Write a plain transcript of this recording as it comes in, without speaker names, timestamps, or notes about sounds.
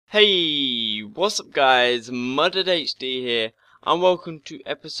Hey, what's up guys, Mudded HD here, and welcome to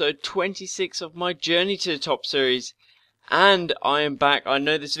episode 26 of my journey to the top series. And I am back. I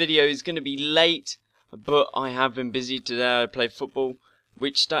know this video is going to be late, but I have been busy today. I played football,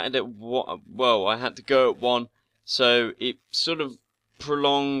 which started at well, I had to go at 1, so it sort of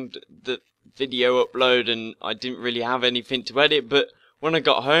prolonged the video upload and I didn't really have anything to edit. But when I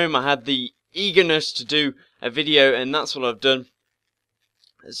got home I had the eagerness to do a video, and that's what I've done.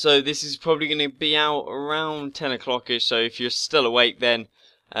 So this is probably going to be out around 10 o'clock-ish, so if you're still awake then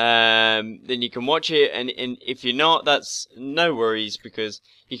you can watch it, and if you're not, that's no worries, because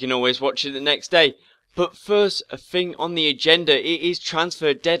you can always watch it the next day. But first, a thing on the agenda, it is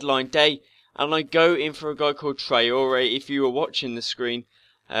transfer deadline day, and I go in for a guy called Traore. If you were watching the screen,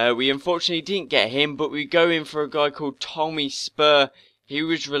 we unfortunately didn't get him, but we go in for a guy called Tommy Spur. He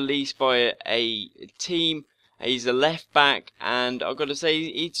was released by a team. He's a left back, and I've got to say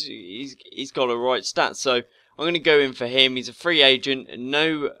he's got a right stats, so I'm going to go in for him. He's a free agent,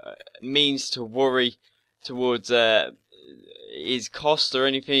 no means to worry towards his cost or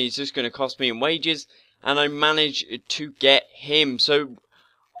anything. He's just going to cost me in wages, and I managed to get him. So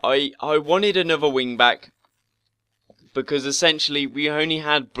I wanted another wing back, because essentially we only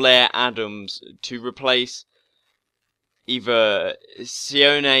had Blair Adams to replace either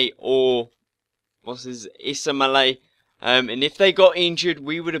Sione or Issa Malay, and if they got injured,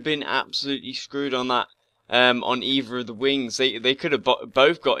 we would have been absolutely screwed on that. On either of the wings, they could have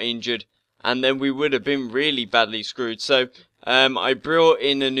both got injured, and then we would have been really badly screwed. So I brought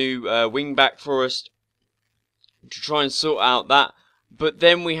in a new wing back for us to try and sort out that. But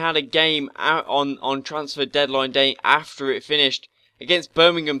then we had a game out on transfer deadline day after it finished against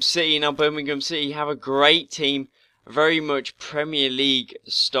Birmingham City. Now Birmingham City have a great team, very much Premier League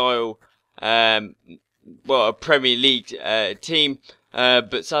style. Well, a Premier League team,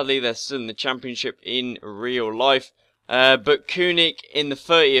 but sadly they're still in the Championship in real life. But Kunic in the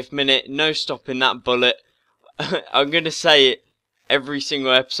 30th minute, no stopping that bullet. I'm going to say it every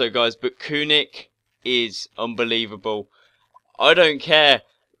single episode, guys, but Kunic is unbelievable. I don't care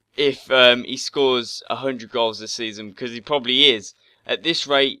if he scores 100 goals this season, because he probably is. At this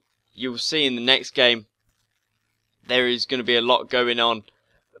rate, you'll see in the next game, there is going to be a lot going on.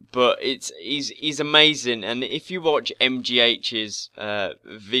 But he's amazing, and if you watch MGH's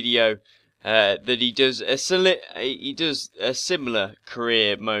video, that he does a similar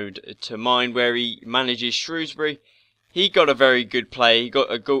career mode to mine, where he manages Shrewsbury. He got a very good play. He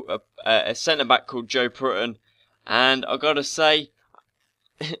got a centre back called Joe Prutton, and I gotta say,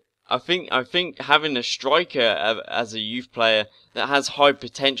 I think having a striker as a youth player that has high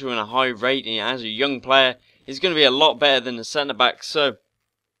potential and a high rating as a young player is going to be a lot better than a centre back. So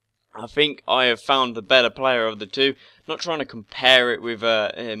I think I have found the better player of the two. Not trying to compare it with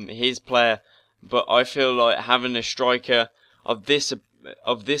his player, but I feel like having a striker of this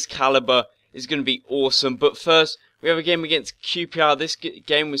caliber is going to be awesome. But first, we have a game against QPR. This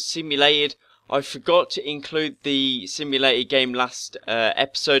game was simulated. I forgot to include the simulated game last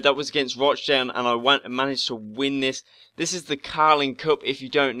episode. That was against Rochdale, and I managed to win this. This is the Carling Cup. If you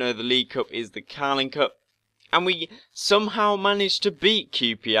don't know, the League Cup is the Carling Cup. And we somehow managed to beat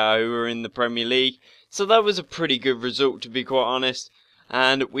QPR, who were in the Premier League. So that was a pretty good result, to be quite honest.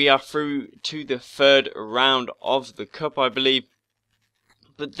 And we are through to the 3rd round of the Cup, I believe.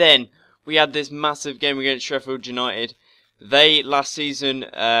 But then we had this massive game against Sheffield United. They last season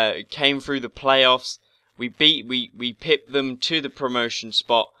came through the playoffs. We pipped them to the promotion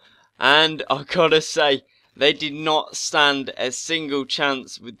spot. And I gotta say, they did not stand a single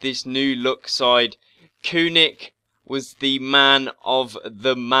chance with this new look side. Kunic was the man of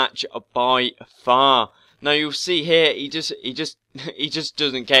the match by far. Now you'll see here, he just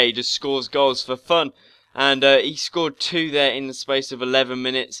doesn't care. He just scores goals for fun, and he scored 2 there in the space of 11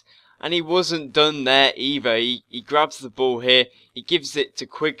 minutes. And he wasn't done there either. He grabs the ball here. He gives it to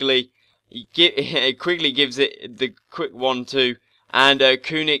Quigley. Quigley gives it the quick 1-2, and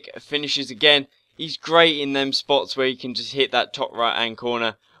Kunic finishes again. He's great in them spots where he can just hit that top right hand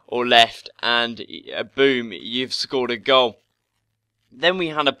corner or left, and boom, you've scored a goal. Then we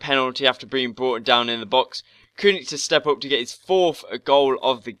had a penalty after being brought down in the box. Kunic to step up to get his 4th goal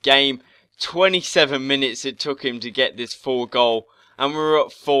of the game. 27 minutes it took him to get this 4th goal, and we were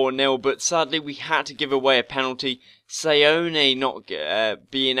up 4-0, but sadly we had to give away a penalty. Sione not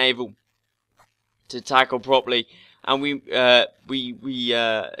being able to tackle properly, and we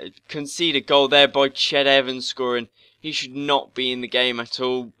concede a goal there by Ched Evans scoring. He should not be in the game at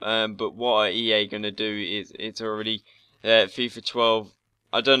all, but what are EA going to do? It's already FIFA 12.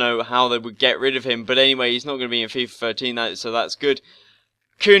 I don't know how they would get rid of him, but anyway, he's not going to be in FIFA 13, so that's good.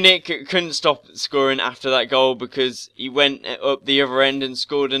 Kunic couldn't stop scoring after that goal because he went up the other end and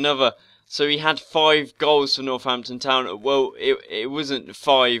scored another. So he had 5 goals for Northampton Town. Well, it wasn't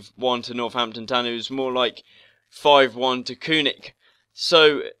 5-1 to Northampton Town. It was more like 5-1 to Kunic.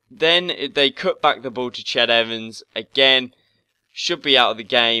 So then they cut back the ball to Ched Evans. Again, should be out of the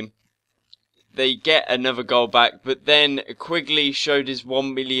game. They get another goal back, but then Quigley showed his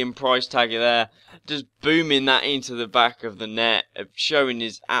 1 million price tag there, just booming that into the back of the net, showing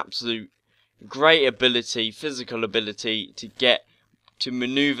his absolute great ability, physical ability to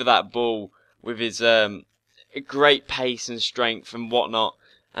manoeuvre that ball with his great pace and strength and whatnot,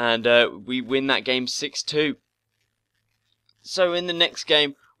 and we win that game 6-2. So in the next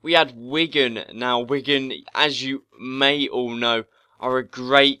game we had Wigan. Now Wigan, as you may all know, are a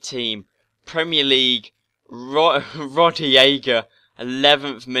great team. Premier League, Roddy Yeager,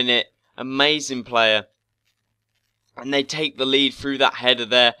 11th minute, amazing player. And they take the lead through that header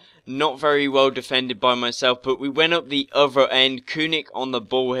there. Not very well defended by myself, but we went up the other end. Kunic on the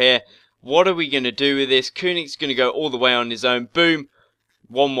ball here. What are we going to do with this? Kunic's going to go all the way on his own. Boom.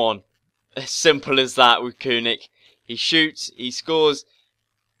 1-1. As simple as that with Kunic. He shoots, he scores.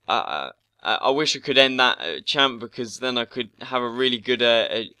 I wish I could end that chant, because then I could have a really good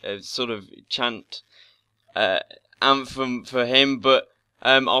sort of chant anthem for him. But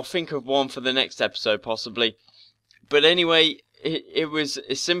I'll think of one for the next episode possibly. But anyway, it was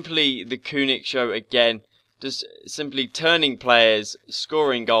simply the Kunic show again. Just simply turning players,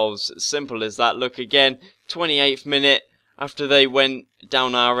 scoring goals. Simple as that. Look again, 28th minute, after they went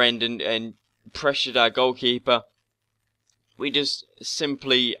down our end and pressured our goalkeeper, we just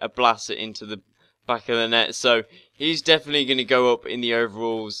simply blast it into the back of the net. So he's definitely going to go up in the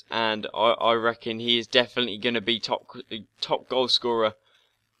overalls, and I reckon he is definitely going to be top goal scorer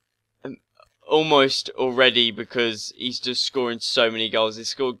almost already, because he's just scoring so many goals. He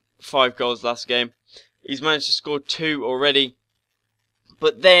scored 5 goals last game. He's managed to score 2 already.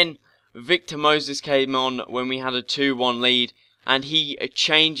 But then Victor Moses came on when we had a 2-1 lead, and he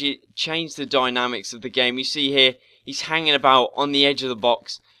changed the dynamics of the game. You see here, he's hanging about on the edge of the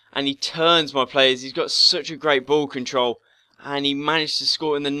box, and he turns my players. He's got such a great ball control, and he managed to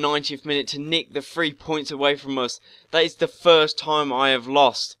score in the 90th minute to nick the 3 points away from us. That is the first time I have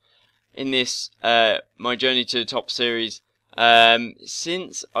lost in this my journey to the top series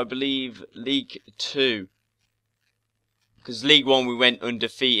since, I believe, League 2. Because League 1 we went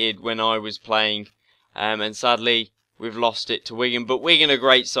undefeated when I was playing, and sadly we've lost it to Wigan. But Wigan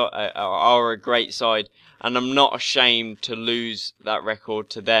are a great side, and I'm not ashamed to lose that record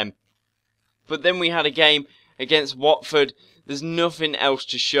to them. But then we had a game against Watford. There's nothing else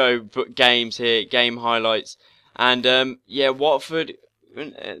to show but games here, game highlights. And yeah, Watford,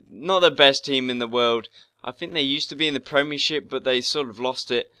 not the best team in the world. I think they used to be in the Premiership, but they sort of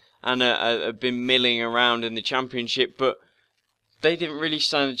lost it and have been milling around in the Championship. But they didn't really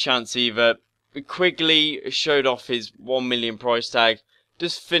stand a chance either. Quigley showed off his 1 million price tag,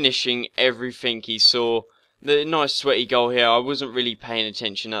 just finishing everything he saw. The nice sweaty goal here. I wasn't really paying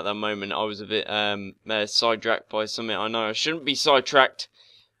attention at that moment. I was a bit sidetracked by something. I know I shouldn't be sidetracked,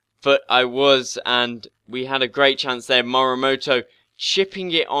 but I was, and we had a great chance there. Morimoto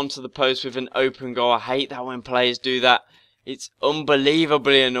chipping it onto the post with an open goal. I hate that when players do that. It's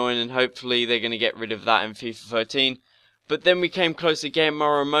unbelievably annoying, and hopefully they're going to get rid of that in FIFA 13. But then we came close again.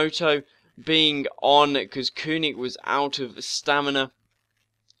 Morimoto being on because Kunic was out of stamina.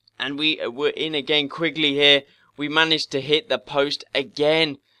 And we were in again. Quigley here. We managed to hit the post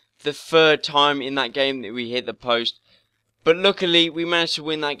again. The 3rd time in that game that we hit the post. But luckily, we managed to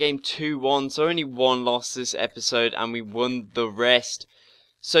win that game 2-1. So only 1 loss this episode, and we won the rest.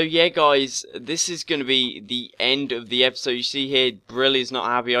 So yeah, guys, this is going to be the end of the episode. You see here, Brill is not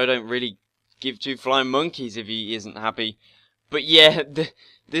happy. I don't really give 2 flying monkeys if he isn't happy. But yeah,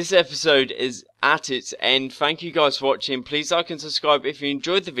 this episode is at its end. Thank you guys for watching. Please like and subscribe if you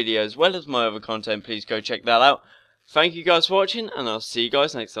enjoyed the video, as well as my other content. Please go check that out. Thank you guys for watching, and I'll see you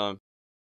guys next time.